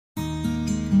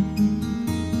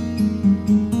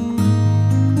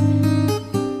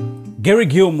Gary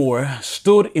Gilmore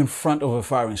stood in front of a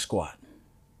firing squad.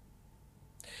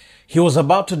 He was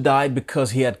about to die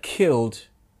because he had killed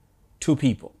two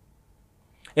people.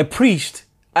 A priest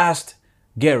asked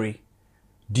Gary,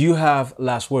 "Do you have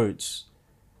last words?"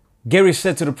 Gary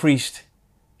said to the priest,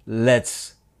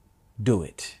 "Let's do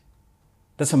it."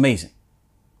 That's amazing.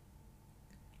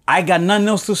 I got nothing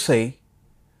else to say.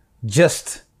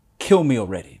 Just kill me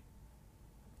already.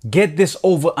 Get this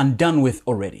over and done with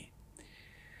already.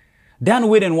 Dan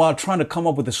Whitten, while trying to come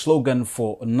up with a slogan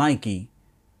for Nike,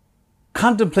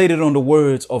 contemplated on the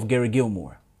words of Gary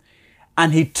Gilmore.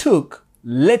 And he took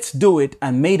 "let's do it"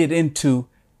 and made it into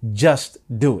 "just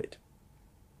do it."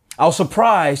 I was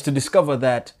surprised to discover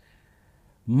that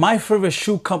my favorite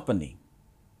shoe company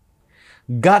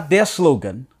got their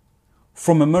slogan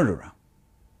from a murderer.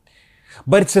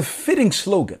 But it's a fitting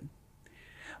slogan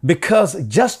because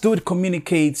 "just do it"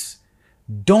 communicates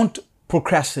don't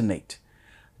procrastinate,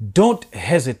 don't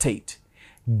hesitate,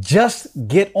 just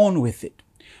get on with it,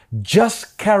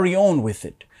 just carry on with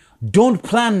it. Don't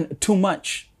plan too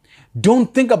much.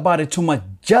 Don't think about it too much.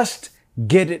 Just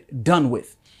get it done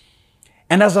with.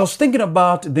 And as I was thinking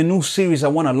about the new series I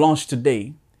want to launch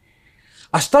today,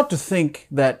 I start to think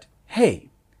that, hey,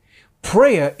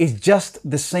 prayer is just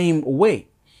the same way.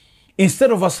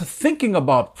 Instead of us thinking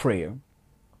about prayer,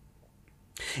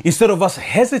 instead of us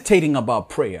hesitating about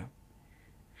prayer,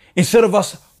 instead of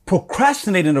us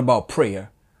procrastinating about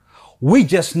prayer, we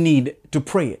just need to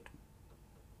pray it.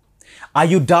 Are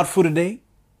you doubtful today?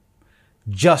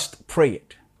 Just pray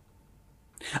it.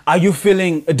 Are you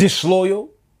feeling disloyal?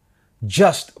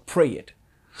 Just pray it.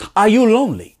 Are you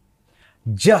lonely?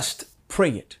 Just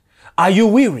pray it. Are you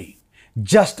weary?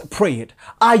 Just pray it.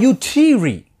 Are you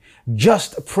teary?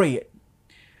 Just pray it.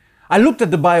 I looked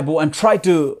at the Bible and tried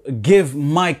to give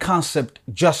my concept,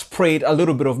 "just pray it," a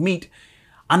little bit of meat.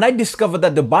 And I discovered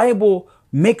that the Bible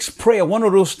makes prayer one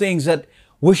of those things that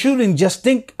we shouldn't just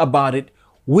think about it.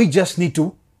 We just need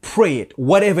to pray it,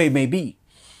 whatever it may be.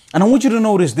 And I want you to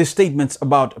notice these statements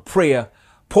about prayer.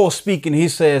 Paul speaking, he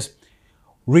says,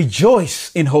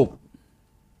 "Rejoice in hope.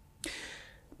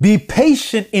 Be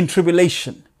patient in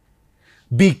tribulation.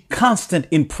 Be constant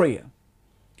in prayer."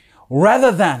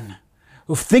 Rather than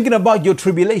thinking about your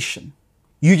tribulation,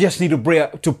 you just need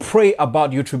to pray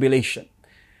about your tribulation.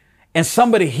 And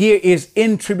somebody here is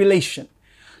in tribulation.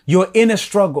 You're in a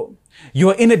struggle.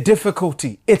 You're in a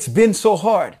difficulty. It's been so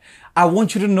hard. I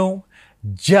want you to know,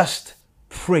 just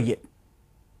pray it.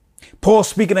 Paul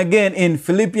speaking again in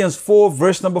Philippians 4,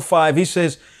 verse number 5, he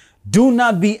says, "Do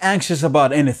not be anxious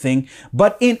about anything,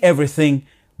 but in everything,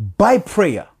 by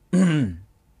prayer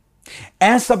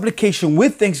and supplication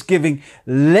with thanksgiving,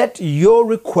 let your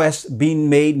requests be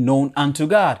made known unto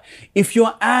God." If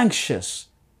you're anxious,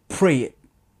 pray it.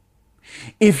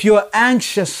 If you're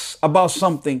anxious about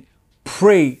something,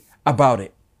 pray about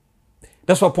it.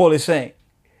 That's what Paul is saying.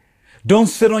 Don't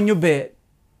sit on your bed.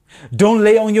 Don't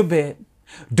lay on your bed.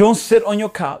 Don't sit on your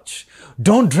couch.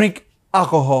 Don't drink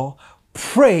alcohol.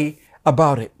 Pray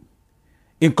about it.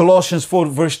 In Colossians 4,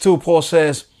 verse 2, Paul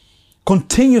says,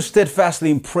 "Continue steadfastly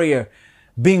in prayer,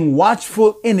 being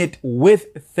watchful in it with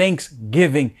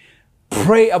thanksgiving."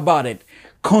 Pray about it.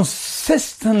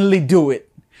 Consistently do it.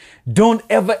 Don't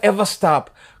ever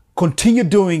stop. Continue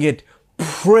doing it.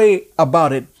 Pray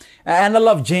about it. And I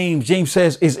love James. James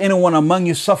says, "Is anyone among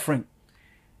you suffering?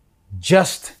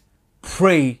 Just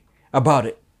pray about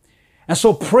it." And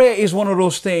so prayer is one of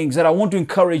those things that I want to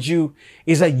encourage you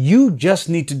is that you just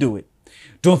need to do it.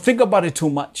 Don't think about it too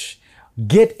much.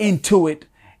 Get into it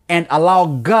and allow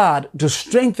God to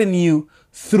strengthen you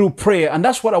through prayer. And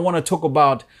that's what I want to talk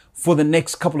about for the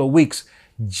next couple of weeks.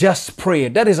 Just prayer.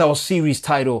 That is our series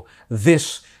title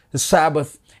this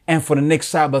Sabbath and for the next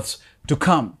Sabbaths to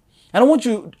come. And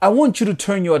I want you to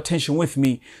turn your attention with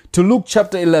me to Luke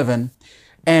chapter 11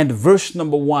 and verse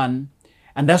number 1.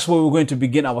 And that's where we're going to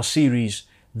begin our series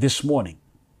this morning.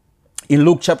 In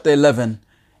Luke chapter 11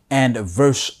 and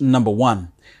verse number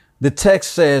 1, the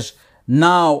text says,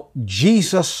 "Now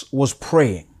Jesus was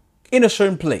praying in a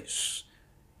certain place,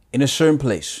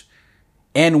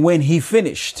 And when he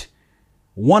finished,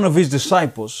 one of his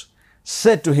disciples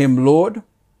said to him, 'Lord,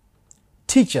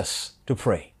 teach us to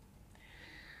pray.'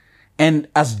 And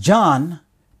as John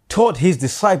taught his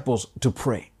disciples to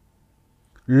pray,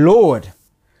 Lord,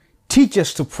 teach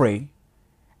us to pray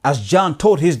as John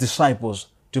taught his disciples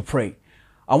to pray."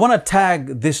 I want to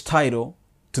tag this title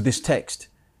to this text,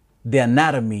 The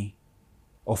Anatomy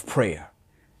of Prayer.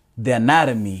 The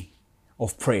Anatomy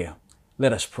of Prayer.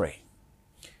 Let us pray.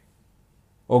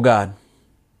 Oh God,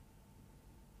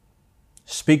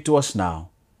 speak to us now.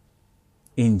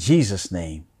 In Jesus'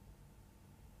 name,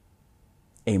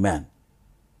 Amen.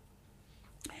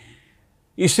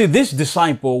 You see, this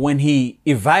disciple, when he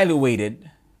evaluated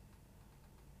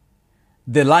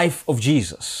the life of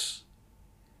Jesus,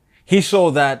 he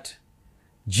saw that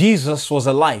Jesus was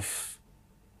a life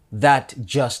that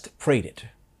just prayed it.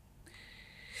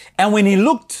 And when he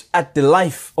looked at the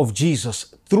life of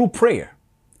Jesus through prayer,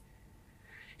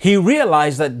 he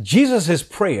realized that Jesus'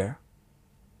 prayer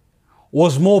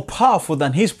was more powerful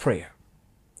than his prayer.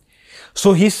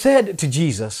 So he said to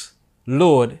Jesus,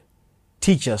 Lord,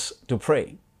 teach us to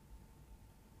pray.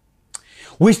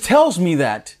 Which tells me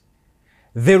that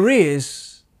there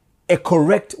is a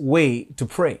correct way to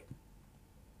pray.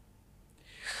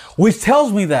 Which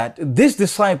tells me that this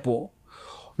disciple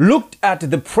looked at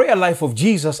the prayer life of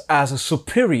Jesus as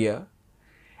superior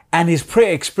and his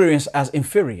prayer experience as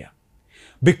inferior,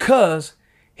 because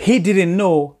he didn't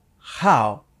know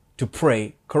how to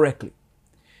pray correctly.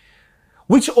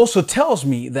 Which also tells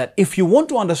me that if you want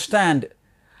to understand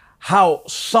how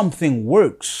something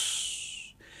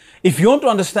works, if you want to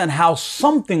understand how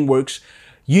something works,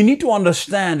 you need to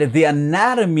understand the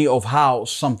anatomy of how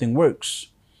something works.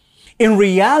 In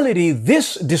reality,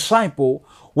 this disciple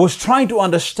was trying to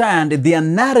understand the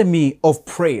anatomy of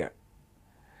prayer.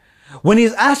 When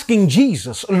he's asking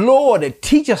Jesus, Lord,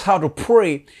 teach us how to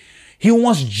pray, he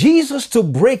wants Jesus to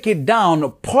break it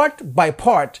down part by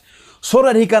part so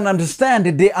that he can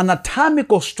understand the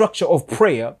anatomical structure of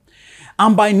prayer.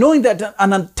 And by knowing that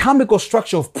anatomical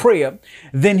structure of prayer,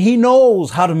 then he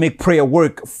knows how to make prayer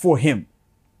work for him.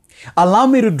 Allow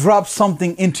me to drop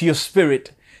something into your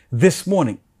spirit this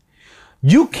morning.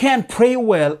 You can't pray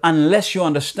well unless you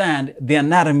understand the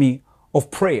anatomy of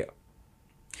prayer.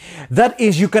 That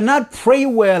is, you cannot pray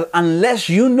well unless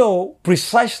you know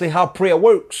precisely how prayer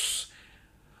works.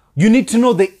 You need to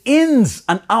know the ins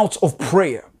and outs of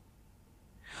prayer.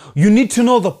 You need to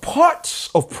know the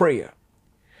parts of prayer.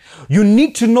 You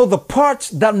need to know the parts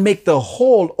that make the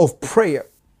whole of prayer.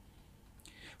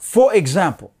 For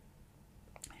example,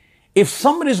 if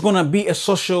somebody is going to be a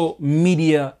social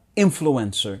media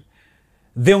influencer,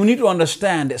 they'll need to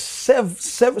understand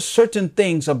certain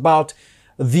things about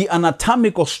the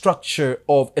anatomical structure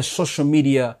of a social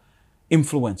media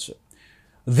influencer.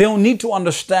 They'll need to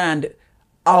understand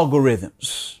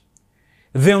algorithms.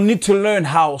 They'll need to learn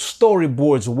how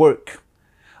storyboards work.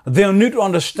 They'll need to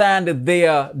understand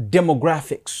their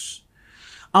demographics.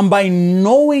 And by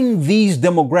knowing these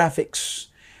demographics,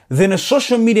 then a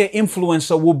social media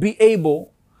influencer will be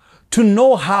able to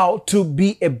know how to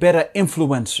be a better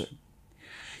influencer.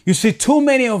 You see, too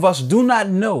many of us do not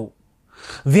know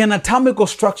the anatomical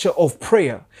structure of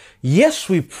prayer. Yes,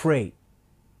 we pray.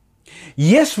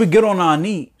 Yes, we get on our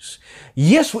knees.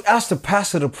 Yes, we ask the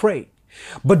pastor to pray.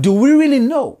 But do we really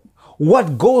know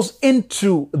what goes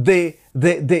into the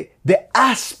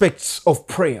aspects of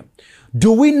prayer?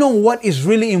 Do we know what is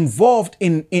really involved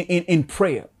in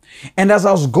prayer? And as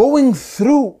I was going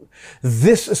through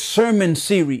this sermon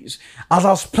series, as I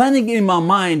was planning in my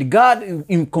mind, God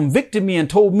convicted me and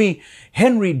told me,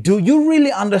 Henry, do you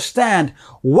really understand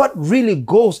what really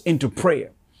goes into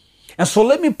prayer? And so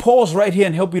let me pause right here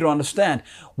and help you to understand.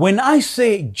 When I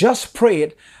say just pray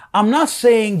it, I'm not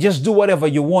saying just do whatever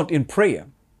you want in prayer.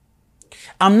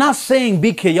 I'm not saying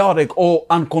be chaotic or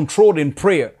uncontrolled in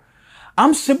prayer.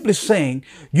 I'm simply saying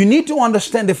you need to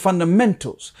understand the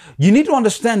fundamentals. You need to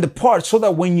understand the parts so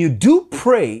that when you do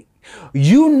pray,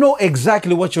 you know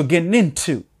exactly what you're getting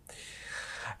into.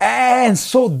 And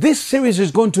so this series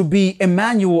is going to be a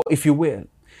manual, if you will.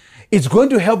 It's going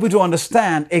to help you to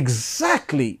understand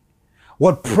exactly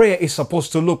what prayer is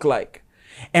supposed to look like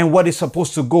and what is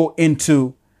supposed to go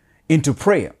into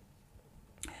prayer.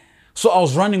 So I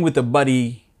was running with a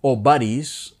buddy or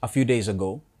buddies a few days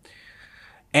ago,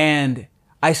 and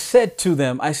I said to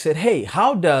them, I said, hey,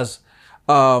 how does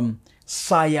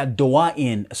Saya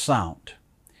Doain sound?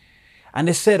 And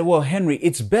they said, well, Henry,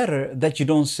 it's better that you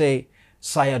don't say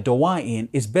Saya Doain.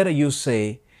 It's better you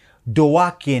say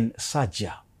Doakin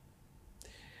Saja.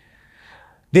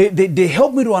 They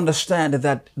help me to understand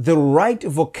that the right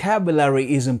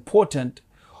vocabulary is important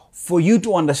for you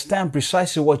to understand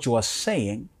precisely what you are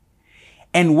saying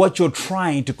and what you're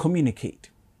trying to communicate.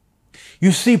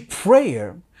 You see,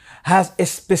 prayer has a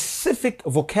specific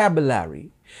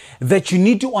vocabulary that you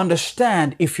need to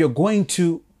understand if you're going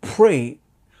to pray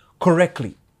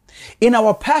correctly. In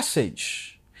our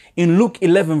passage in Luke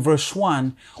 11 verse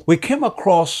 1, we come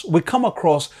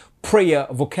across prayer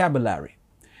vocabulary.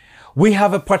 We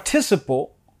have a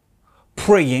participle,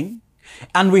 praying,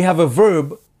 and we have a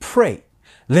verb, pray.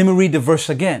 Let me read the verse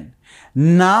again.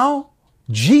 Now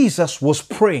Jesus was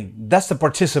praying. That's the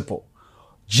participle.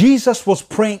 Jesus was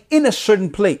praying in a certain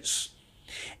place.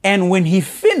 And when he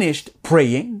finished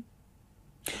praying,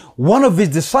 one of his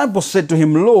disciples said to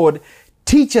him, Lord,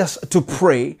 teach us to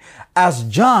pray as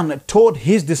John taught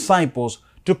his disciples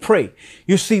to pray.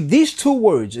 You see, these two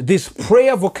words, this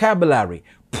prayer vocabulary,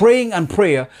 praying and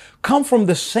prayer, come from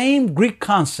the same Greek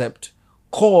concept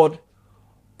called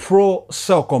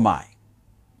proseuchomai.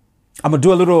 I'm going to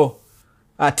do a little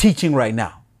teaching right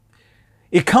now.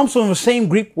 It comes from the same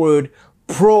Greek word,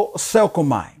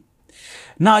 proseuchomai.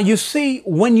 Now, you see,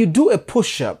 when you do a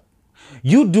push-up,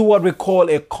 you do what we call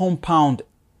a compound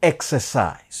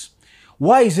exercise.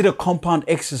 Why is it a compound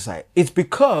exercise? It's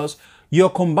because you're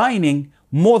combining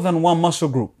more than one muscle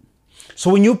group. So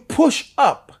when you push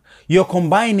up, you're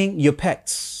combining your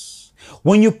pecs.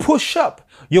 When you push up,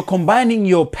 you're combining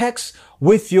your pecs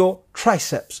with your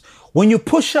triceps. When you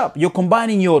push up, you're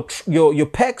combining your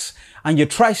pecs and your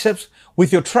triceps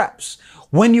with your traps.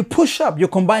 When you push up, you're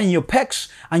combining your pecs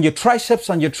and your triceps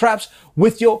and your traps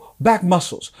with your back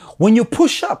muscles. When you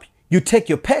push up, you take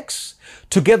your pecs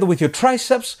together with your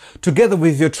triceps, together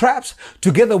with your traps,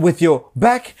 together with your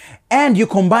back, and you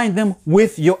combine them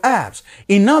with your abs.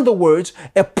 In other words,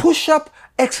 a push-up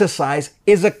exercise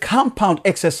is a compound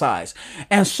exercise.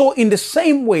 And so in the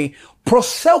same way,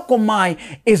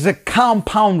 proseuchomai is a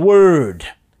compound word.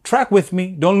 Track with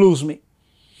me, don't lose me.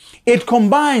 It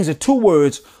combines the two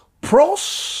words,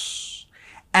 pros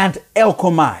and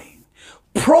euchomai.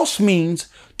 Pros means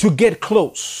to get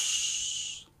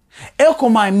close.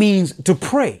 Euchomai means to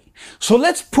pray. So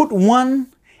let's put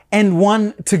one and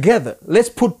one together. Let's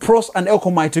put pros and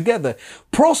euchomai together.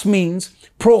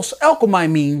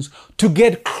 Proseuchomai means to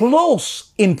get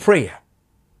close in prayer.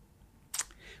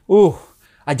 Oh,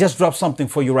 I just dropped something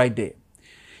for you right there.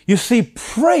 You see,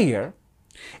 prayer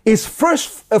is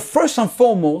first and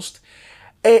foremost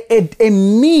a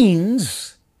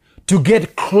means to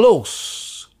get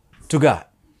close to God.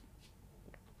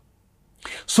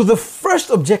 So the first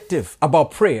objective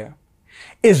about prayer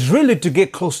is really to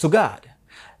get close to God.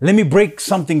 Let me break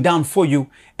something down for you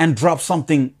and drop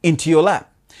something into your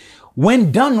lap.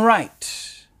 When done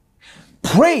right,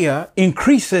 prayer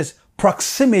increases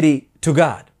proximity to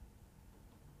God.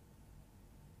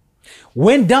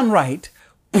 When done right,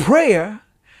 prayer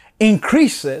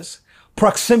increases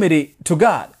proximity to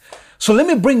God. So let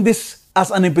me bring this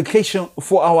as an implication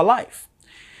for our life.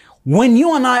 When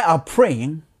you and I are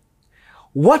praying,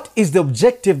 what is the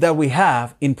objective that we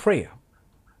have in prayer?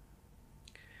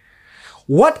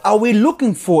 What are we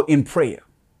looking for in prayer?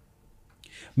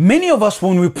 Many of us,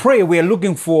 when we pray, we are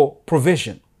looking for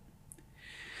provision.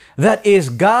 That is,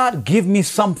 God, give me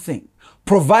something.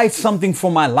 Provide something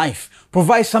for my life.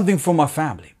 Provide something for my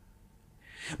family.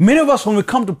 Many of us, when we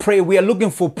come to pray, we are looking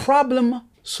for problem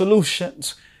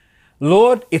solutions.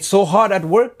 Lord, it's so hard at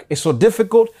work. It's so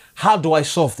difficult. How do I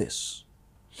solve this?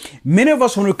 Many of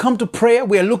us, when we come to prayer,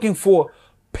 we are looking for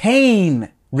pain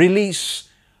release.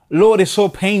 Lord, it's so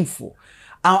painful.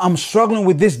 I'm struggling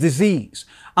with this disease.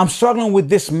 I'm struggling with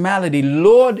this malady.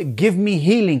 Lord, give me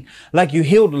healing like you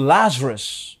healed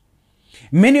Lazarus.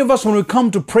 Many of us, when we come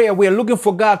to prayer, we are looking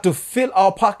for God to fill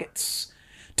our pockets,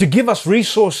 to give us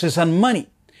resources and money.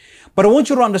 But I want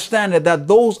you to understand that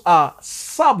those are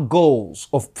sub-goals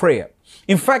of prayer.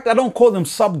 In fact, I don't call them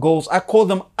sub-goals. I call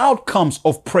them outcomes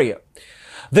of prayer.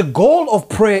 The goal of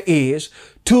prayer is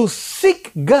to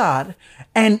seek God,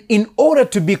 and in order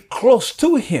to be close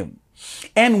to Him.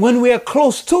 And when we are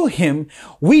close to Him,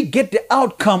 we get the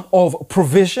outcome of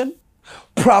provision,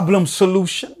 problem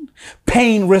solution,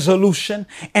 pain resolution,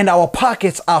 and our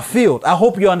pockets are filled. I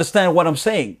hope you understand what I'm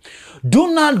saying.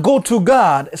 Do not go to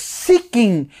God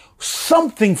seeking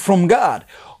something from God.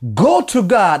 Go to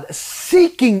God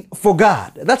seeking for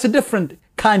God. That's a different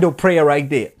kind of prayer right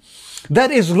there.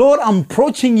 That is, Lord, I'm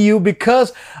approaching you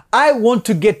because I want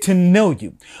to get to know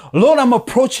you. Lord, I'm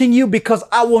approaching you because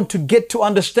I want to get to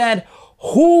understand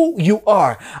who you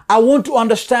are. I want to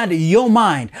understand your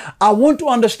mind. I want to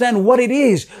understand what it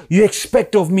is you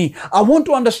expect of me. I want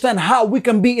to understand how we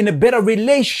can be in a better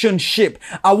relationship.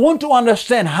 I want to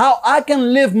understand how I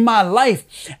can live my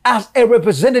life as a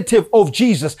representative of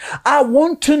Jesus. I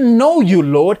want to know you,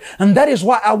 Lord. And that is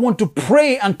why I want to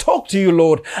pray and talk to you,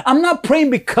 Lord. I'm not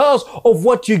praying because of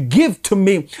what you give to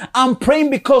me. I'm praying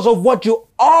because of what you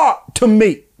are to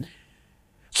me.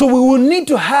 So we will need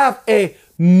to have a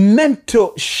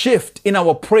mental shift in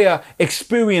our prayer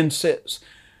experiences.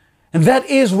 And that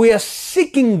is, we are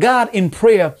seeking God in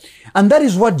prayer. And that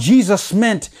is what Jesus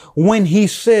meant when he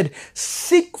said,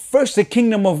 seek first the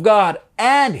kingdom of God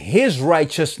and his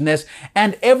righteousness,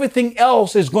 and everything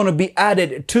else is going to be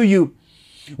added to you.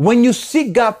 When you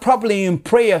seek God properly in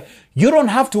prayer, you don't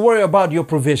have to worry about your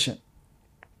provision.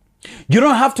 You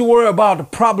don't have to worry about the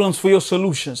problems for your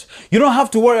solutions. You don't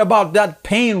have to worry about that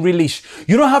pain release.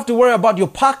 You don't have to worry about your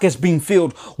pockets being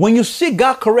filled. When you seek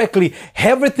God correctly,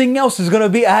 everything else is going to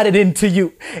be added into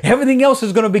you. Everything else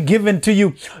is going to be given to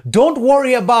you. Don't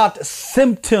worry about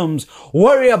symptoms.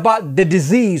 Worry about the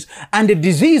disease. And the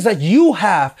disease that you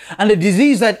have and the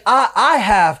disease that I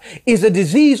have is a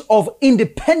disease of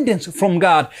independence from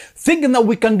God. Thinking that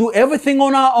we can do everything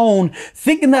on our own.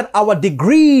 Thinking that our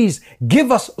degrees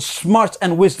give us smarts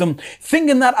and wisdom,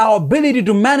 thinking that our ability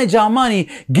to manage our money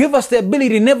give us the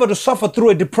ability never to suffer through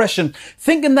a depression,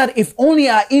 thinking that if only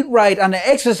I eat right and I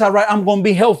exercise right, I'm going to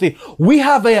be healthy. We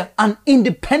have an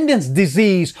independence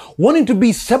disease, wanting to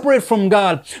be separate from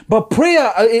God. But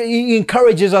prayer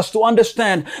encourages us to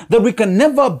understand that we can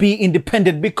never be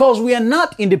independent because we are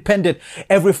not independent.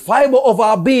 Every fiber of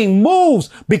our being moves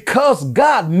because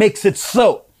God makes it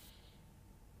so.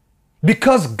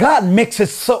 Because God makes it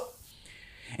so.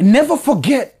 Never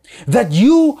forget that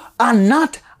you are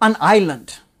not an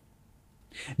island.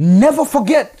 Never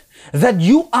forget that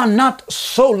you are not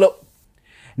solo.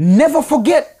 Never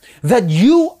forget that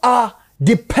you are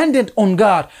dependent on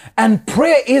God. And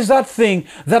prayer is that thing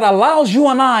that allows you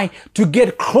and I to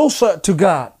get closer to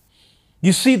God.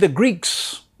 You see, the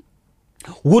Greeks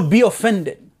would be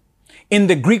offended. In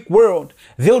the Greek world,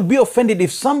 they would be offended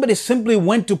if somebody simply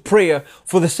went to prayer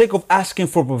for the sake of asking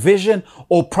for provision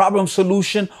or problem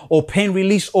solution or pain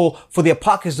release or for their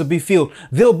pockets to be filled.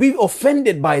 They'll be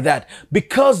offended by that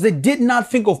because they did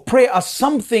not think of prayer as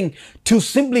something to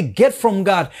simply get from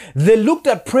God. They looked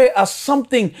at prayer as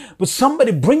something with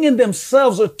somebody bringing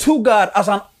themselves to God as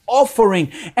an offering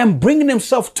and bringing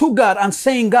themselves to God and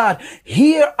saying, God,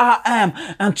 here I am.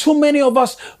 And too many of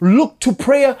us look to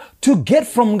prayer to get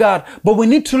from God. But we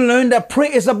need to learn that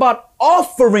prayer is about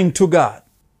offering to God.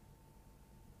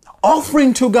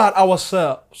 Offering to God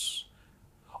ourselves.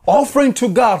 Offering to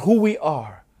God who we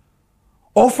are.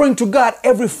 Offering to God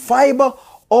every fiber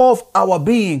of our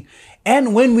being.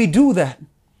 And when we do that,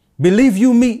 believe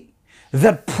you me,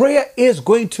 that prayer is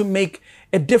going to make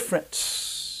a difference.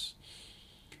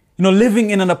 You know, living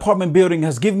in an apartment building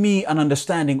has given me an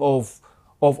understanding of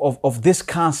this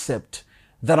concept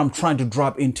that I'm trying to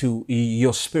drop into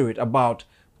your spirit about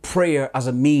prayer as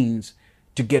a means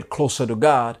to get closer to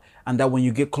God. And that when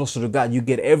you get closer to God, you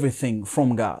get everything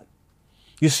from God.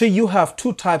 You see, you have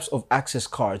two types of access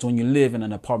cards when you live in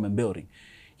an apartment building.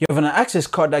 You have an access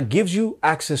card that gives you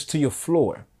access to your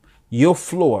floor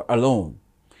alone.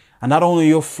 And not only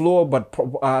your floor, but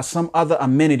some other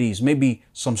amenities, maybe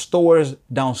some stores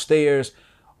downstairs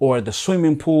or the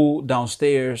swimming pool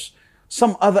downstairs,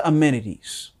 some other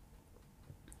amenities.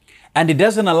 And it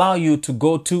doesn't allow you to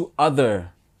go to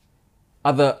other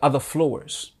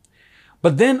floors.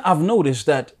 But then I've noticed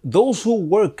that those who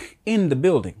work in the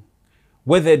building,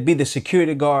 whether it be the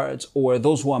security guards or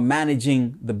those who are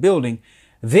managing the building,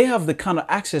 they have the kind of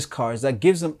access cards that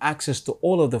gives them access to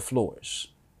all of the floors,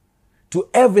 to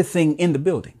everything in the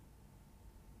building.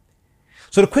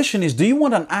 So the question is, do you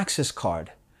want an access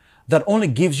card that only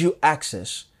gives you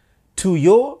access to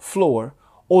your floor,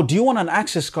 or do you want an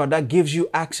access card that gives you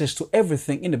access to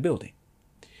everything in the building?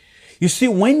 You see,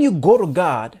 when you go to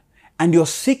God and you're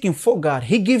seeking for God,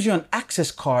 He gives you an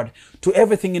access card to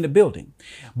everything in the building.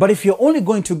 But if you're only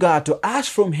going to God to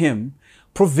ask from Him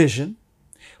provision,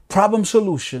 problem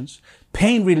solutions,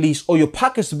 pain release, or your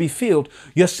pockets to be filled,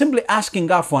 you're simply asking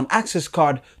God for an access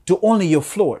card to only your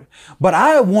floor. But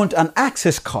I want an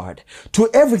access card to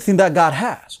everything that God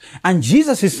has. And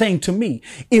Jesus is saying to me,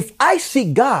 if I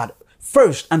seek God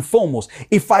first and foremost,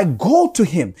 if I go to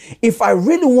Him, if I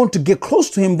really want to get close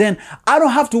to Him, then I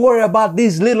don't have to worry about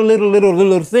these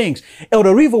little things.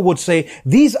 Elder Riva would say,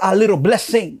 these are little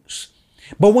blessings.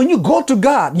 But when you go to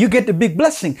God, you get the big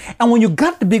blessing. And when you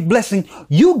got the big blessing,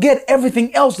 you get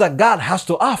everything else that God has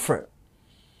to offer.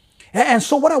 And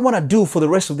so what I want to do for the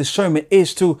rest of this sermon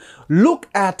is to look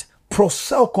at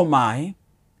proseuchomai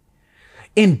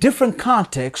in different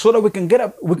contexts so that we can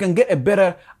get a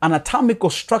better anatomical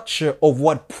structure of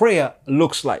what prayer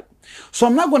looks like. So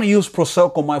I'm not going to use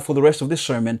proseuchomai for the rest of this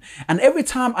sermon. And every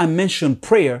time I mention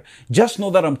prayer, just know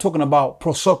that I'm talking about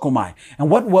proseuchomai. And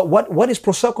what is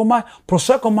proseuchomai?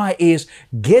 Proseuchomai is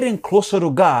getting closer to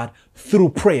God through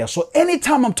prayer. So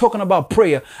anytime I'm talking about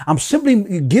prayer, I'm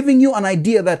simply giving you an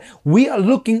idea that we are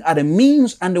looking at a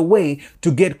means and a way to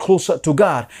get closer to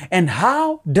God. And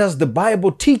how does the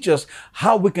Bible teach us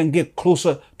how we can get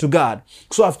closer to God?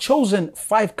 So I've chosen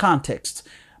 5 contexts,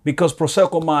 because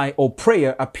proseuchomai or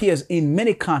prayer appears in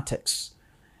many contexts.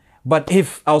 But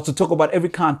if I was to talk about every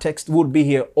context, we would be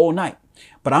here all night.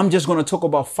 but I'm just going to talk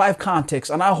about 5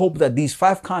 contexts, and I hope that these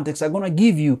 5 contexts are going to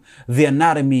give you the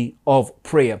anatomy of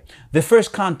prayer. The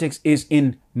first context is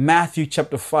in Matthew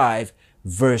chapter 5,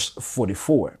 verse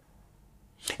 44.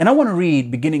 And I want to read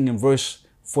beginning in verse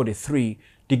 43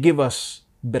 to give us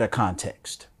better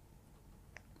context.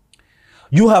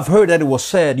 You have heard that it was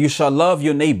said, you shall love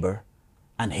your neighbor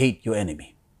and hate your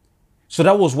enemy. So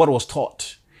that was what was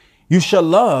taught. You shall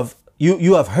love,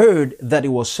 you have heard that it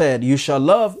was said, you shall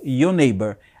love your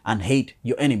neighbor and hate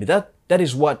your enemy. That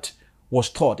is what was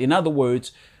taught. In other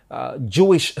words,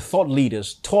 Jewish thought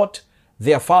leaders taught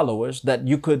their followers that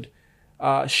you could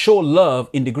show love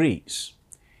in degrees.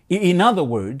 In other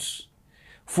words,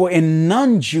 for a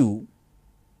non-Jew,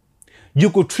 you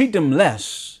could treat them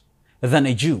less than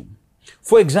a Jew.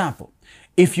 For example,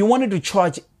 if you wanted to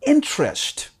charge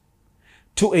interest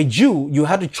to a Jew, you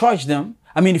had to charge them.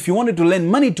 If you wanted to lend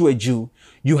money to a Jew,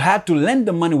 you had to lend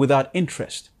the money without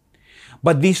interest.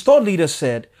 But these thought leaders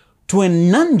said, to a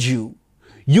non-Jew,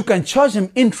 you can charge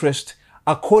them interest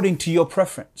according to your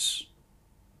preference.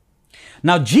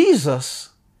 Now, Jesus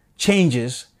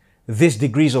changes these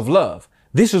degrees of love.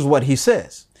 This is what he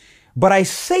says. But I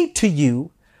say to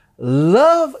you,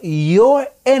 love your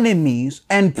enemies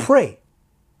and pray.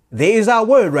 There is our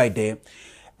word right there.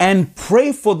 And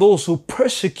pray for those who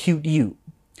persecute you.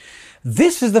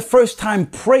 This is the first time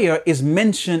prayer is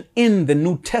mentioned in the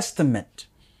New Testament.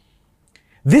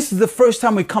 This is the first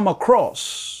time we come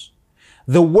across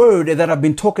the word that I've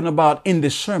been talking about in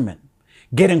this sermon,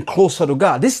 getting closer to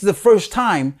God. This is the first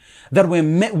time that we're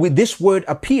met with this word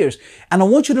appears. And I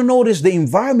want you to notice the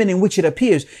environment in which it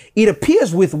appears. It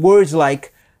appears with words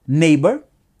like neighbor,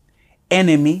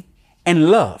 enemy, and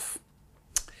love.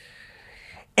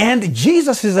 And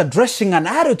Jesus is addressing an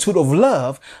attitude of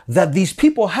love that these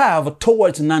people have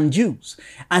towards non-Jews.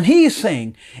 And he is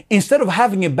saying, instead of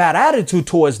having a bad attitude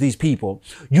towards these people,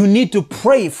 you need to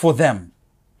pray for them.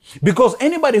 Because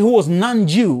anybody who was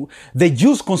non-Jew, the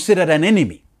Jews considered an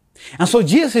enemy. And so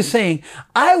Jesus is saying,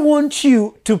 I want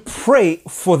you to pray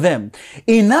for them.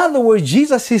 In other words,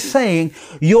 Jesus is saying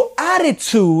your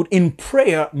attitude in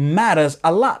prayer matters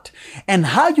a lot. And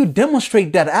how you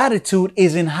demonstrate that attitude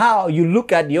is in how you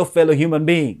look at your fellow human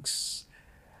beings.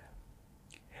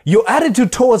 Your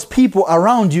attitude towards people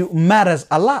around you matters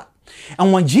a lot.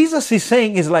 And what Jesus is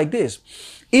saying is like this.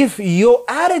 If your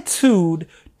attitude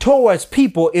towards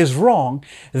people is wrong,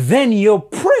 then your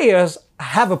prayers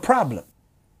have a problem.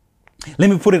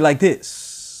 Let me put it like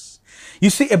this.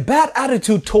 You see, a bad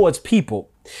attitude towards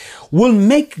people will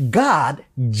make God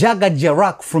jaga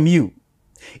jarak from you.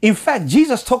 In fact,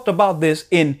 Jesus talked about this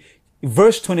in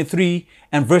verse 23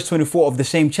 and verse 24 of the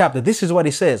same chapter. This is what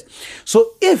he says.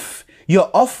 So if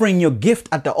you're offering your gift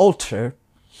at the altar,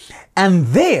 and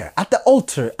there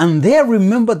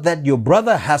remember that your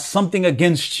brother has something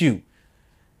against you,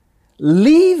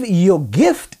 leave your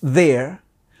gift there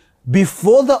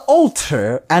before the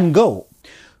altar and go.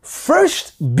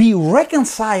 First be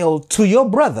reconciled to your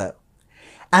brother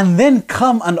and then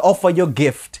come and offer your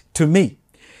gift to me.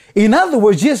 In other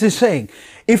words, Jesus is saying,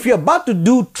 if you're about to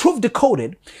do Truth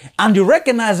Decoded and you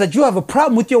recognize that you have a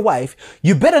problem with your wife,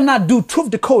 you better not do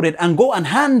Truth Decoded and go and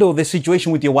handle the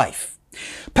situation with your wife.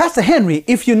 Pastor Henry,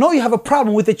 if you know you have a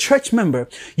problem with a church member,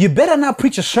 you better not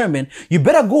preach a sermon. You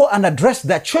better go and address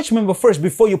that church member first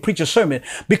before you preach a sermon,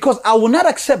 because I will not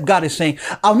accept, God is saying,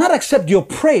 I will not accept your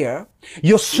prayer,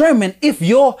 your sermon, if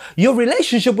your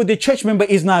relationship with the church member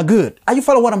is not good. Are you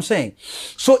following what I'm saying?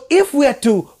 So if we are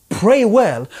to pray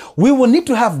well, we will need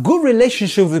to have good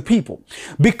relationships with people,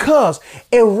 because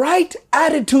a right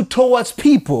attitude towards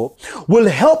people will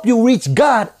help you reach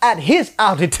God at his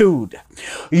altitude.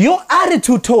 Your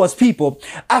attitude towards people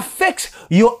affects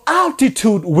your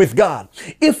altitude with God.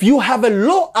 If you have a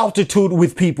low altitude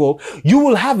with people, you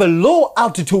will have a low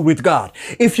altitude with God.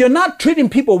 If you're not treating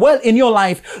people well in your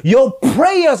life, your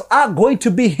prayers are going to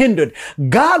be hindered.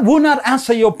 God will not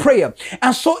answer your prayer.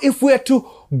 And so if we're to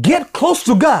get close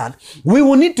to God, we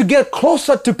will need to get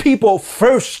closer to people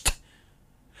first.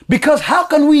 Because how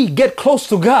can we get close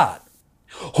to God,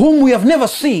 whom we have never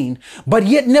seen, but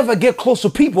yet never get close to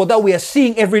people that we are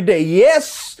seeing every day?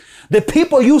 Yes, the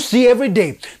people you see every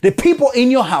day, the people in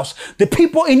your house, the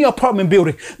people in your apartment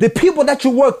building, the people that you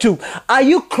work to, are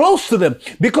you close to them?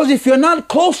 Because if you're not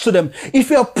close to them, if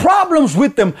you have problems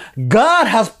with them, God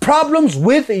has problems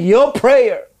with your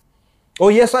prayer. Oh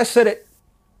yes, I said it.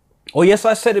 Oh yes,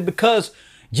 I said it, because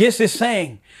Jesus is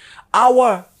saying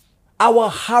our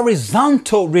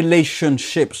horizontal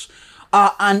relationships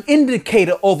are an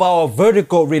indicator of our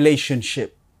vertical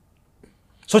relationship.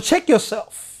 So check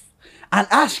yourself and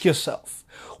ask yourself,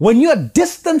 when you're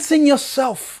distancing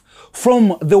yourself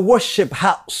from the worship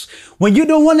house, when you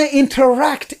don't want to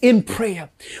interact in prayer,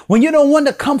 when you don't want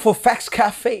to come for Facts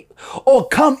Cafe or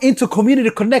come into Community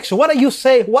Connection, what are you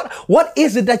saying? What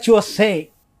is it that you are saying?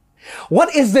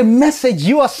 What is the message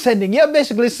you are sending? You're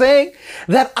basically saying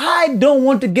that I don't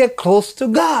want to get close to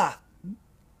God,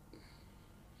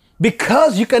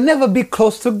 because you can never be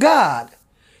close to God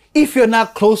if you're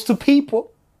not close to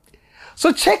people.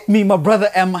 So check me, my brother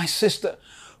and my sister.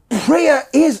 Prayer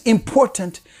is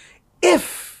important.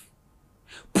 If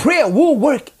prayer will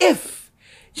work, if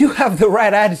you have the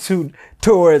right attitude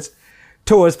towards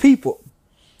people.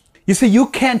 You see, you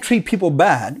can't treat people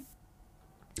bad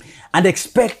and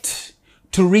expect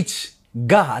to reach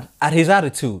God at his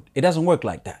attitude. It doesn't work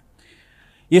like that.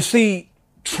 You see,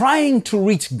 trying to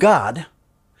reach God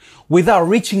without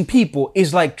reaching people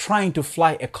is like trying to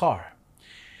fly a car.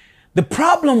 The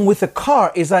problem with a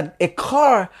car is that a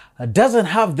car doesn't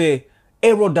have the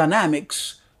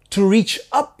aerodynamics to reach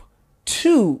up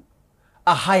to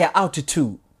a higher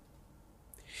altitude.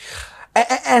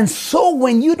 And so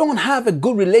when you don't have a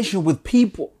good relation with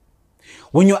people,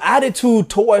 when your attitude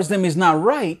towards them is not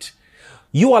right,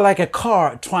 you are like a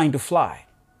car trying to fly.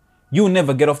 You'll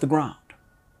never get off the ground.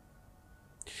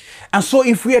 And so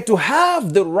if we are to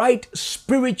have the right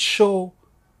spiritual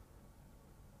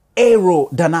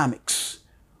aerodynamics,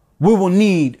 we will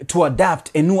need to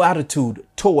adapt a new attitude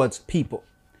towards people.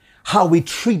 How we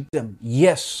treat them,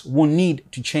 yes, will need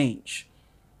to change.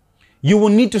 You will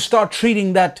need to start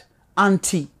treating that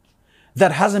auntie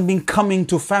that hasn't been coming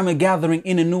to family gathering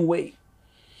in a new way.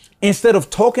 Instead of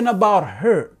talking about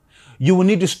her, you will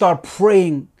need to start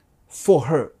praying for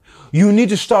her. You need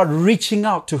to start reaching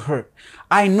out to her.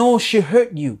 I know she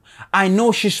hurt you. I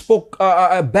know she spoke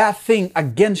a bad thing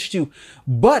against you.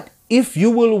 But if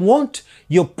you will want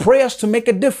your prayers to make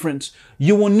a difference,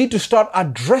 you will need to start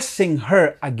addressing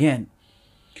her again.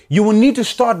 You will need to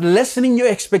start lessening your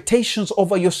expectations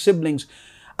over your siblings.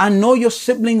 I know your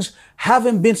siblings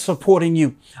haven't been supporting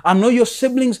you. I know your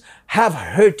siblings have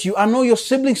hurt you. I know your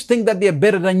siblings think that they're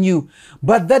better than you,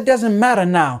 but that doesn't matter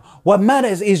now. What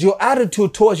matters is your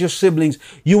attitude towards your siblings.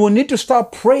 You will need to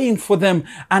start praying for them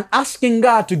and asking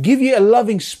God to give you a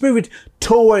loving spirit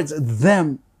towards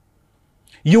them.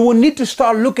 You will need to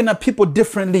start looking at people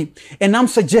differently. And I'm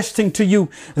suggesting to you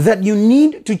that you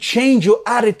need to change your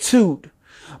attitude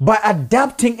by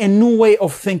adapting a new way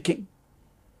of thinking.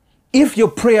 If your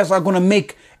prayers are going to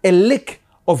make a lick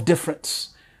of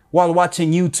difference. While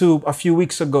watching YouTube a few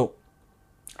weeks ago,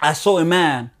 I saw a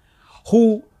man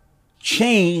who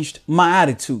changed my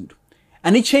attitude.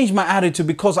 And he changed my attitude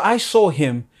because I saw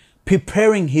him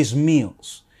preparing his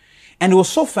meals. And it was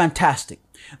so fantastic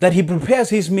that he prepares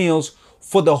his meals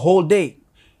for the whole day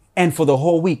and for the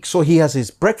whole week. So he has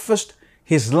his breakfast,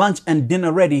 his lunch and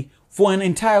dinner ready for an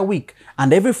entire week.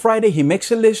 And every Friday he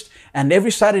makes a list, and every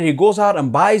Saturday he goes out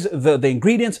and buys the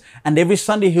ingredients, and every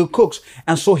Sunday he cooks.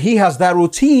 And so he has that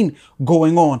routine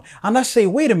going on. And I say,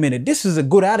 wait a minute, this is a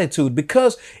good attitude,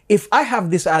 because if I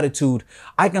have this attitude,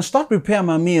 I can start preparing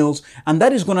my meals, and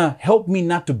that is going to help me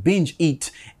not to binge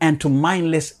eat and to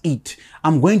mindless eat.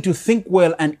 I'm going to think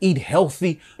well and eat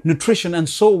healthy nutrition. And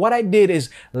so what I did is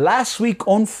last week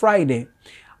on Friday,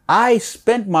 I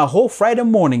spent my whole Friday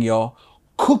morning, y'all,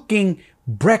 cooking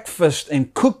breakfast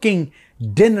and cooking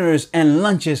dinners and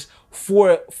lunches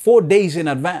for 4 days in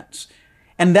advance.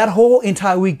 And that whole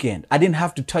entire weekend, I didn't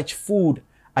have to touch food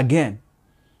again.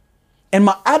 And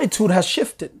my attitude has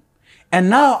shifted.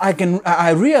 And now I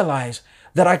realize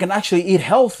that I can actually eat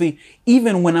healthy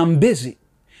even when I'm busy.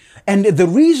 And the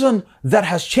reason that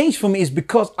has changed for me is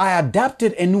because I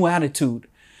adapted a new attitude.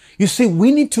 You see,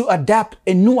 we need to adapt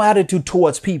a new attitude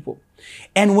towards people.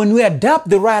 And when we adapt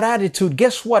the right attitude,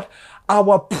 guess what?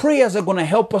 Our prayers are going to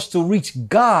help us to reach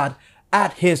God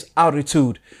at his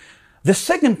altitude. The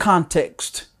second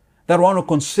context that I want to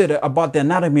consider about the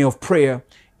anatomy of prayer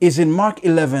is in Mark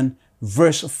 11,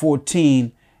 verse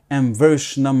 14 and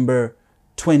verse number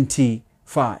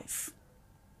 25.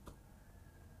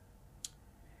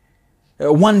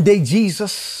 One day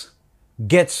Jesus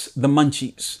gets the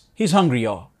munchies. He's hungry,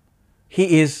 y'all.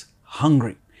 He is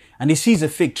hungry. And he sees a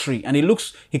fig tree, and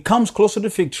he comes closer to the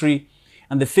fig tree,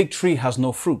 and the fig tree has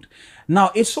no fruit.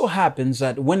 Now, it so happens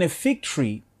that when a fig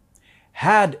tree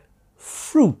had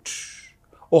fruit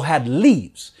or had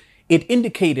leaves, it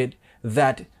indicated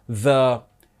that the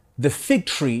fig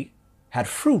tree had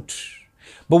fruit.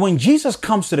 But when Jesus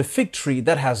comes to the fig tree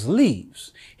that has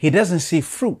leaves, he doesn't see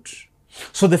fruit.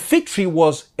 So the fig tree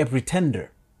was a pretender.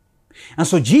 And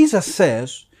so Jesus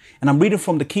says, and I'm reading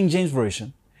from the King James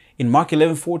Version, in Mark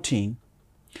 11:14,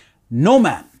 no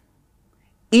man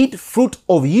eat fruit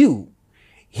of you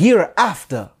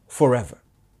hereafter forever.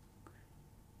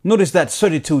 Notice that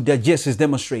certitude that Jesus is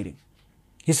demonstrating.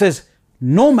 He says,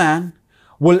 no man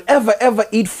will ever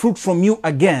eat fruit from you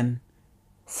again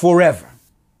forever.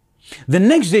 The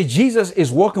next day, Jesus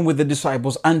is walking with the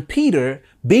disciples, and Peter,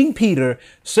 being Peter,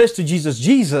 says to Jesus,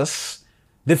 Jesus,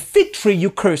 the fig tree you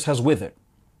cursed has withered.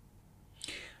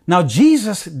 Now,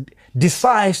 Jesus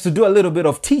decides to do a little bit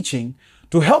of teaching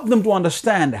to help them to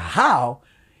understand how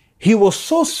he was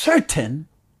so certain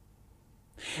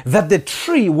that the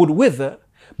tree would wither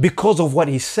because of what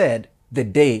he said the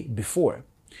day before.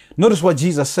 Notice what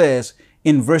Jesus says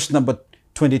in verse number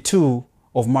 22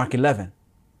 of Mark 11.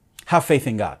 Have faith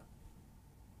in God.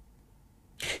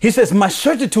 He says, my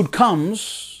certitude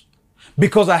comes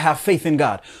because I have faith in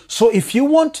God. So if you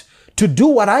want to do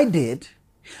what I did,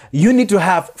 you need to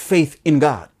have faith in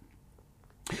God.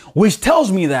 Which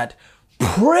tells me that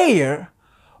prayer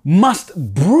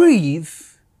must breathe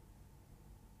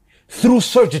through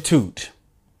certitude.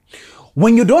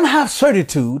 When you don't have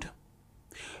certitude,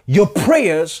 your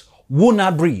prayers will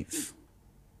not breathe.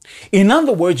 In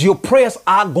other words, your prayers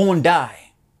are going to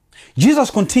die.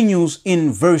 Jesus continues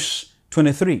in verse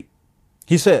 23.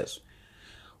 He says,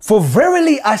 for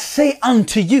verily I say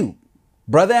unto you,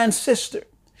 brother and sister,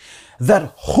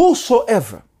 that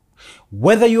whosoever,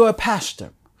 whether you are a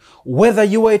pastor, whether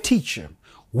you are a teacher,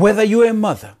 whether you are a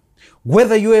mother,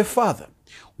 whether you are a father,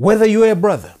 whether you are a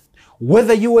brother,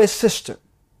 whether you are a sister,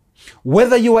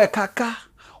 whether you are a kaka,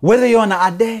 whether you are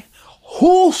an ade,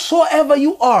 whosoever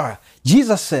you are,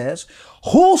 Jesus says,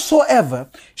 whosoever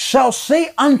shall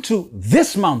say unto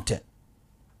this mountain,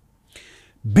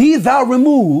 be thou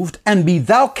removed and be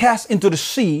thou cast into the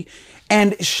sea,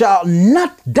 and shall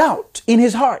not doubt in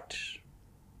his heart,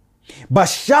 but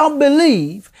shall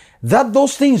believe that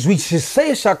those things which he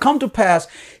saith shall come to pass,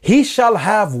 he shall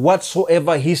have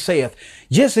whatsoever he saith.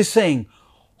 Jesus is saying,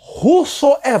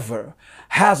 whosoever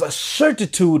has a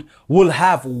certitude will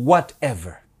have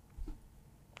whatever.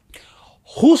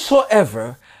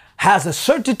 Whosoever has a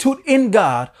certitude in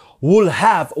God will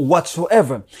have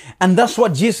whatsoever. And that's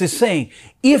what Jesus is saying.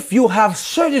 If you have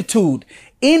certitude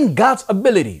in God's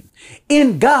ability,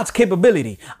 in God's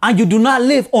capability, and you do not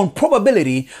live on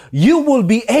probability, you will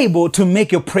be able to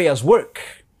make your prayers work.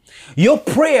 Your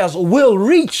prayers will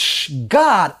reach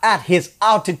God at his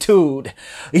altitude.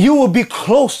 You will be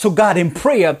close to God in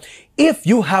prayer if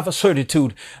you have a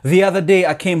certitude. The other day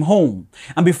I came home,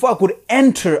 and before I could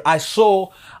enter, I saw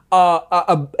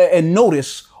a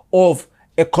notice of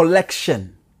a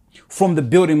collection from the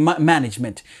building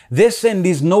management. They send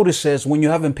these notices when you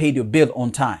haven't paid your bill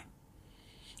on time.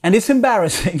 And it's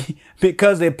embarrassing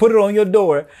because they put it on your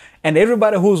door, and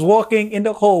everybody who's walking in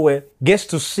the hallway gets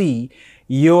to see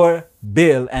your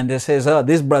bill, and they says,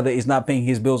 this brother is not paying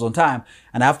his bills on time.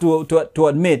 And I have to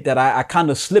admit that I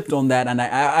kind of slipped on that, and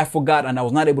I forgot, and I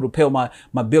was not able to pay my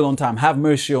bill on time. Have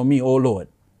mercy on me, oh Lord.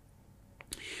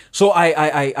 So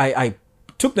I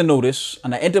took the notice,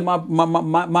 and I entered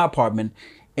my apartment,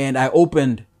 and I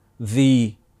opened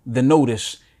the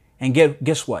notice, and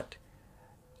guess what?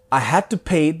 I had to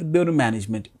pay the building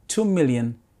management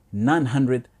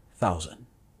 $2,900,000.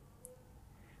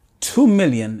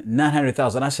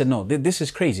 $2,900,000. I said, no, this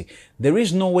is crazy. There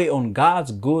is no way on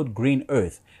God's good green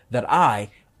earth that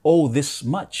I owe this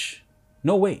much.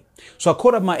 No way. So I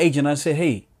called up my agent and I said,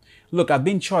 hey, look, I've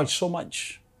been charged so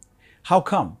much. How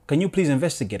come? Can you please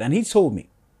investigate? And he told me,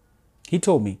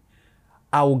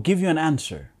 I will give you an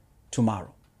answer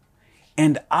tomorrow.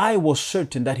 And I was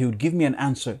certain that he would give me an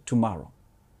answer tomorrow.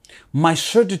 My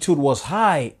certitude was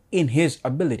high in his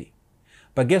ability.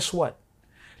 But guess what?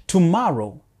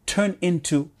 Tomorrow turned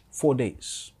into 4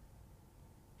 days.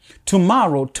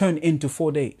 Tomorrow turned into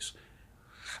 4 days.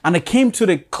 And I came to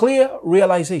the clear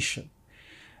realization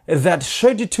that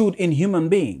certitude in human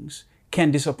beings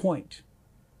can disappoint.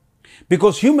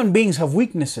 Because human beings have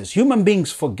weaknesses. Human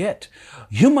beings forget.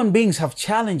 Human beings have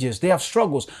challenges. They have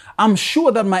struggles. I'm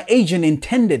sure that my agent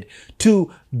intended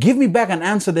to give me back an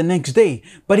answer the next day,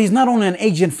 but he's not only an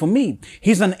agent for me.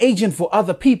 He's an agent for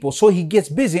other people. So he gets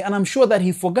busy, and I'm sure that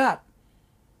he forgot.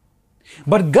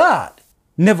 But God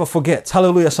never forgets.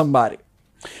 Hallelujah, somebody.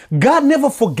 God never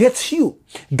forgets you.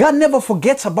 God never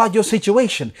forgets about your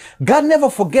situation. God never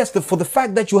forgets for the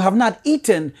fact that you have not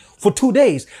eaten for 2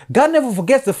 days. God never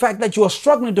forgets the fact that you are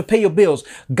struggling to pay your bills.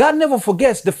 God never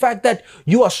forgets the fact that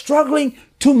you are struggling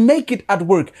to make it at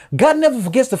work. God never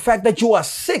forgets the fact that you are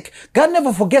sick. God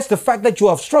never forgets the fact that you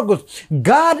have struggled.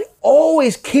 God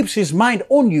always keeps his mind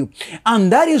on you.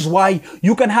 And that is why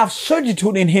you can have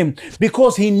certitude in him,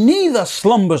 because he neither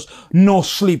slumbers nor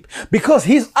sleep, because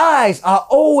his eyes are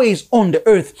always on the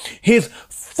earth. His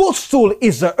footstool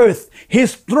is the earth.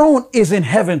 His throne is in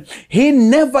heaven. He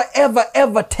never, ever,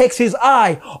 ever takes his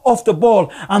eye off the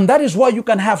ball. And that is why you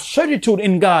can have certitude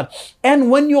in God. And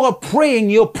when you are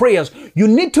praying your prayers, you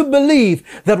need to believe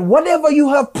that whatever you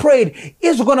have prayed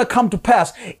is going to come to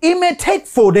pass. It may take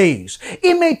 4 days.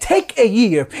 It may take a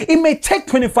year. It may take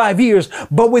 25 years.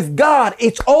 But with God,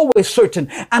 it's always certain.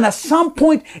 And at some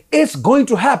point, it's going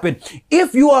to happen.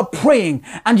 If you are praying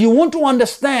and you want to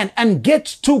understand and get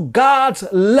to God's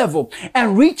level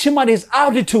and reach him at his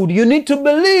altitude, you need to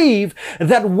believe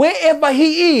that wherever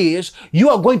he is, you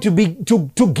are going to be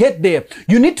to get there.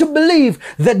 You need to believe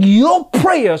that your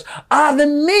prayers are the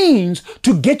means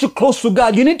to get you close to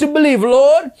God. You need to believe,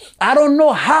 Lord, I don't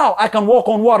know how I can walk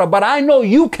on water, but I know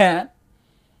you can.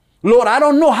 Lord, I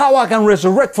don't know how I can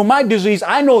resurrect from my disease.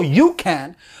 I know you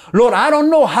can. Lord, I don't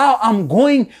know how I'm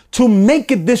going to make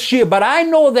it this year, but I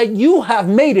know that you have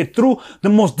made it through the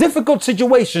most difficult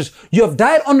situations. You have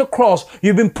died on the cross.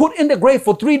 You've been put in the grave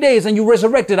for 3 days and you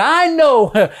resurrected. I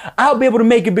know I'll be able to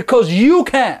make it because you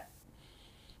can.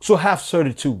 So have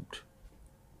certitude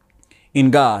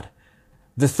in God.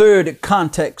 The third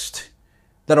context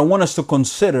that I want us to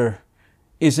consider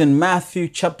is in Matthew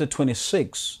chapter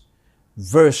 26,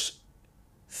 verse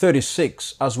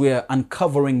 36, as we are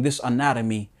uncovering this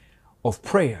anatomy of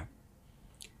prayer.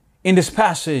 In this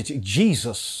passage,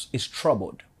 Jesus is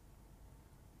troubled.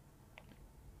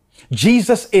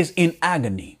 Jesus is in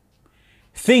agony.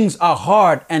 Things are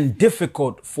hard and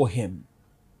difficult for him.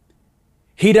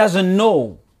 He doesn't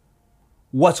know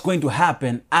what's going to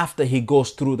happen after he goes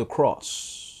through the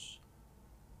cross.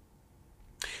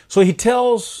 So he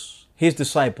tells his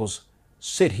disciples,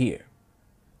 sit here.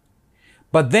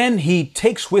 But then he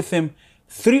takes with him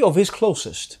 3 of his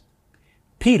closest,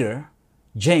 Peter,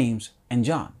 James, and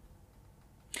John.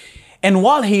 And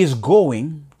while he is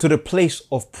going to the place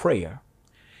of prayer,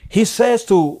 he says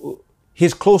to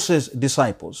his closest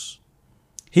disciples,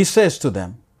 he says to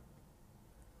them,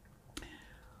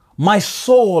 my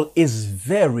soul is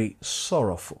very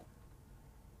sorrowful,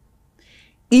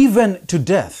 even to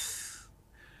death.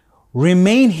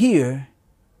 Remain here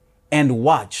and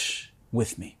watch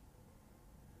with me.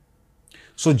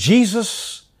 So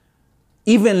Jesus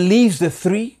even leaves the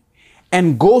 3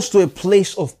 and goes to a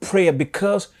place of prayer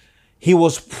because he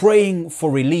was praying for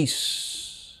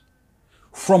release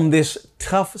from this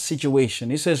tough situation.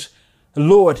 He says,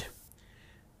 Lord,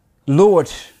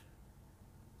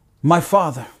 my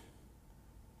Father,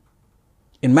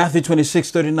 in Matthew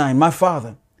 26:39, my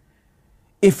Father,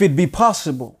 if it be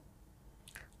possible,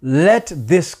 let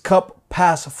this cup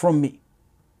pass from me.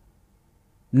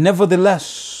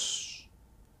 Nevertheless,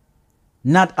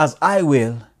 not as I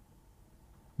will,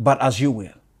 but as you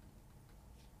will.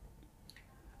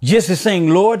 Jesus is saying,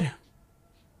 Lord,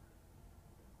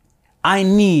 I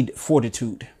need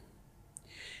fortitude.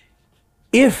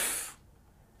 If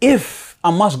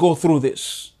I must go through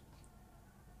this,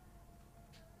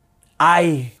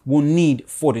 I will need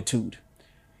fortitude.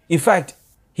 In fact,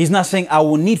 he's not saying I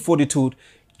will need fortitude.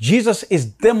 Jesus is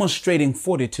demonstrating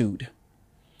fortitude.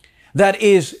 That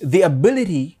is the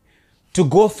ability to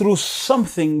go through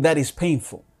something that is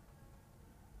painful.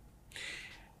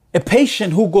 A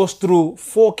patient who goes through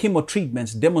 4 chemo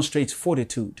treatments demonstrates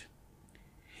fortitude.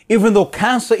 Even though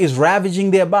cancer is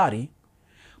ravaging their body,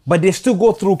 but they still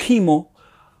go through chemo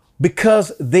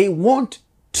because they want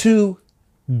to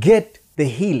get the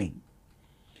healing.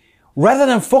 Rather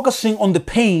than focusing on the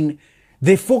pain,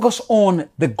 they focus on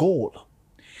the goal.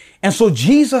 And so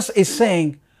Jesus is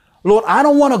saying, Lord, I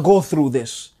don't want to go through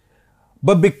this,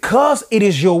 but because it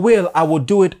is your will, I will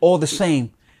do it all the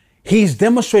same. He's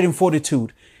demonstrating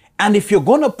fortitude. And if you're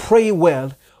going to pray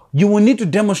well, you will need to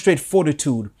demonstrate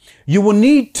fortitude. You will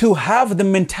need to have the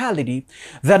mentality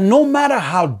that no matter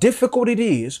how difficult it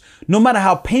is, no matter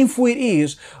how painful it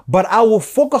is, but I will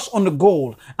focus on the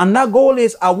goal. And that goal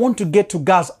is I want to get to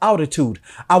God's altitude.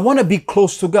 I want to be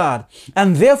close to God.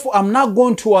 And therefore, I'm not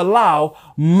going to allow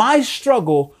my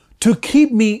struggle to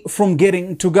keep me from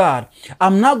getting to God.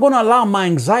 I'm not going to allow my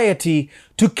anxiety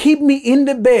to keep me in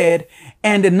the bed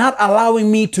and not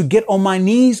allowing me to get on my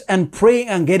knees and pray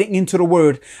and getting into the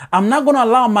word. I'm not going to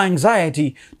allow my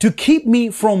anxiety to keep me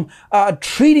from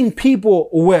treating people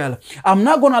well. I'm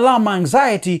not going to allow my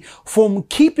anxiety from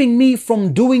keeping me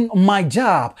from doing my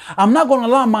job. I'm not going to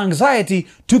allow my anxiety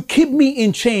to keep me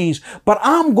in chains, but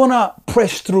I'm going to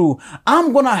press through.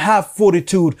 I'm going to have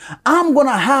fortitude. I'm going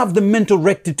to have the mental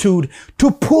rectitude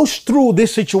to push through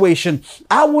this situation.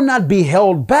 I will not be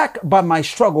held back by my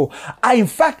struggle. In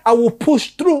fact, I will push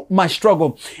push through my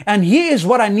struggle. And here is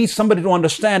what I need somebody to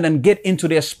understand and get into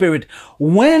their spirit.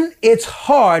 When it's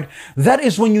hard, that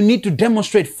is when you need to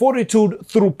demonstrate fortitude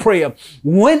through prayer.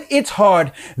 When it's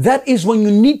hard, that is when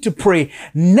you need to pray.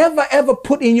 Never ever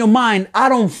put in your mind, I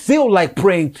don't feel like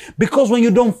praying. Because when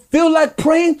you don't feel like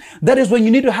praying, that is when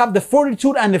you need to have the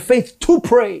fortitude and the faith to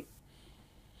pray,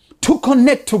 to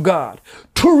connect to God,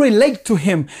 to relate to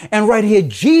Him. And right here,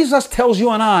 Jesus tells you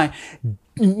and I,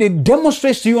 it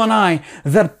demonstrates to you and I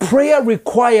that prayer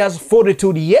requires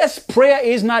fortitude. Yes, prayer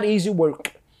is not easy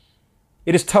work.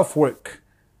 It is tough work,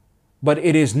 but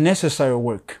it is necessary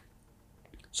work.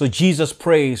 So Jesus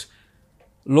prays,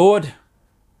 Lord,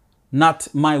 not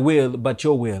my will, but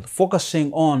your will.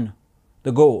 Focusing on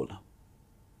the goal,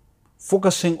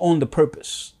 focusing on the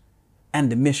purpose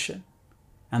and the mission.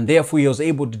 And therefore he was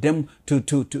able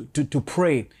to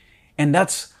pray. And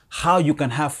that's how you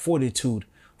can have fortitude.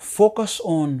 Focus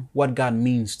on what God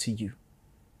means to you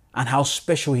and how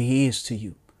special He is to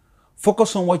you.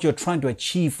 Focus on what you're trying to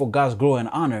achieve for God's glory and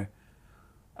honor.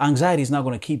 Anxiety is not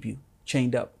going to keep you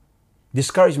chained up.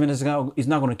 Discouragement is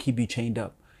not going to keep you chained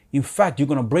up. In fact, you're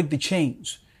going to break the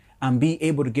chains and be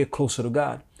able to get closer to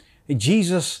God.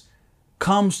 Jesus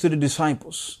comes to the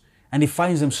disciples and He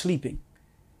finds them sleeping.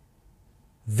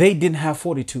 They didn't have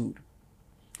fortitude.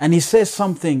 And He says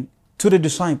something to the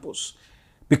disciples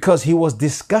because He was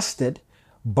disgusted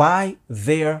by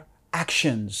their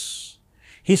actions.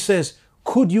 He says,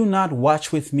 could you not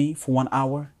watch with me for 1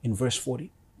 hour? In verse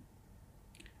 40.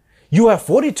 You have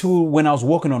fortitude when I was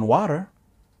walking on water.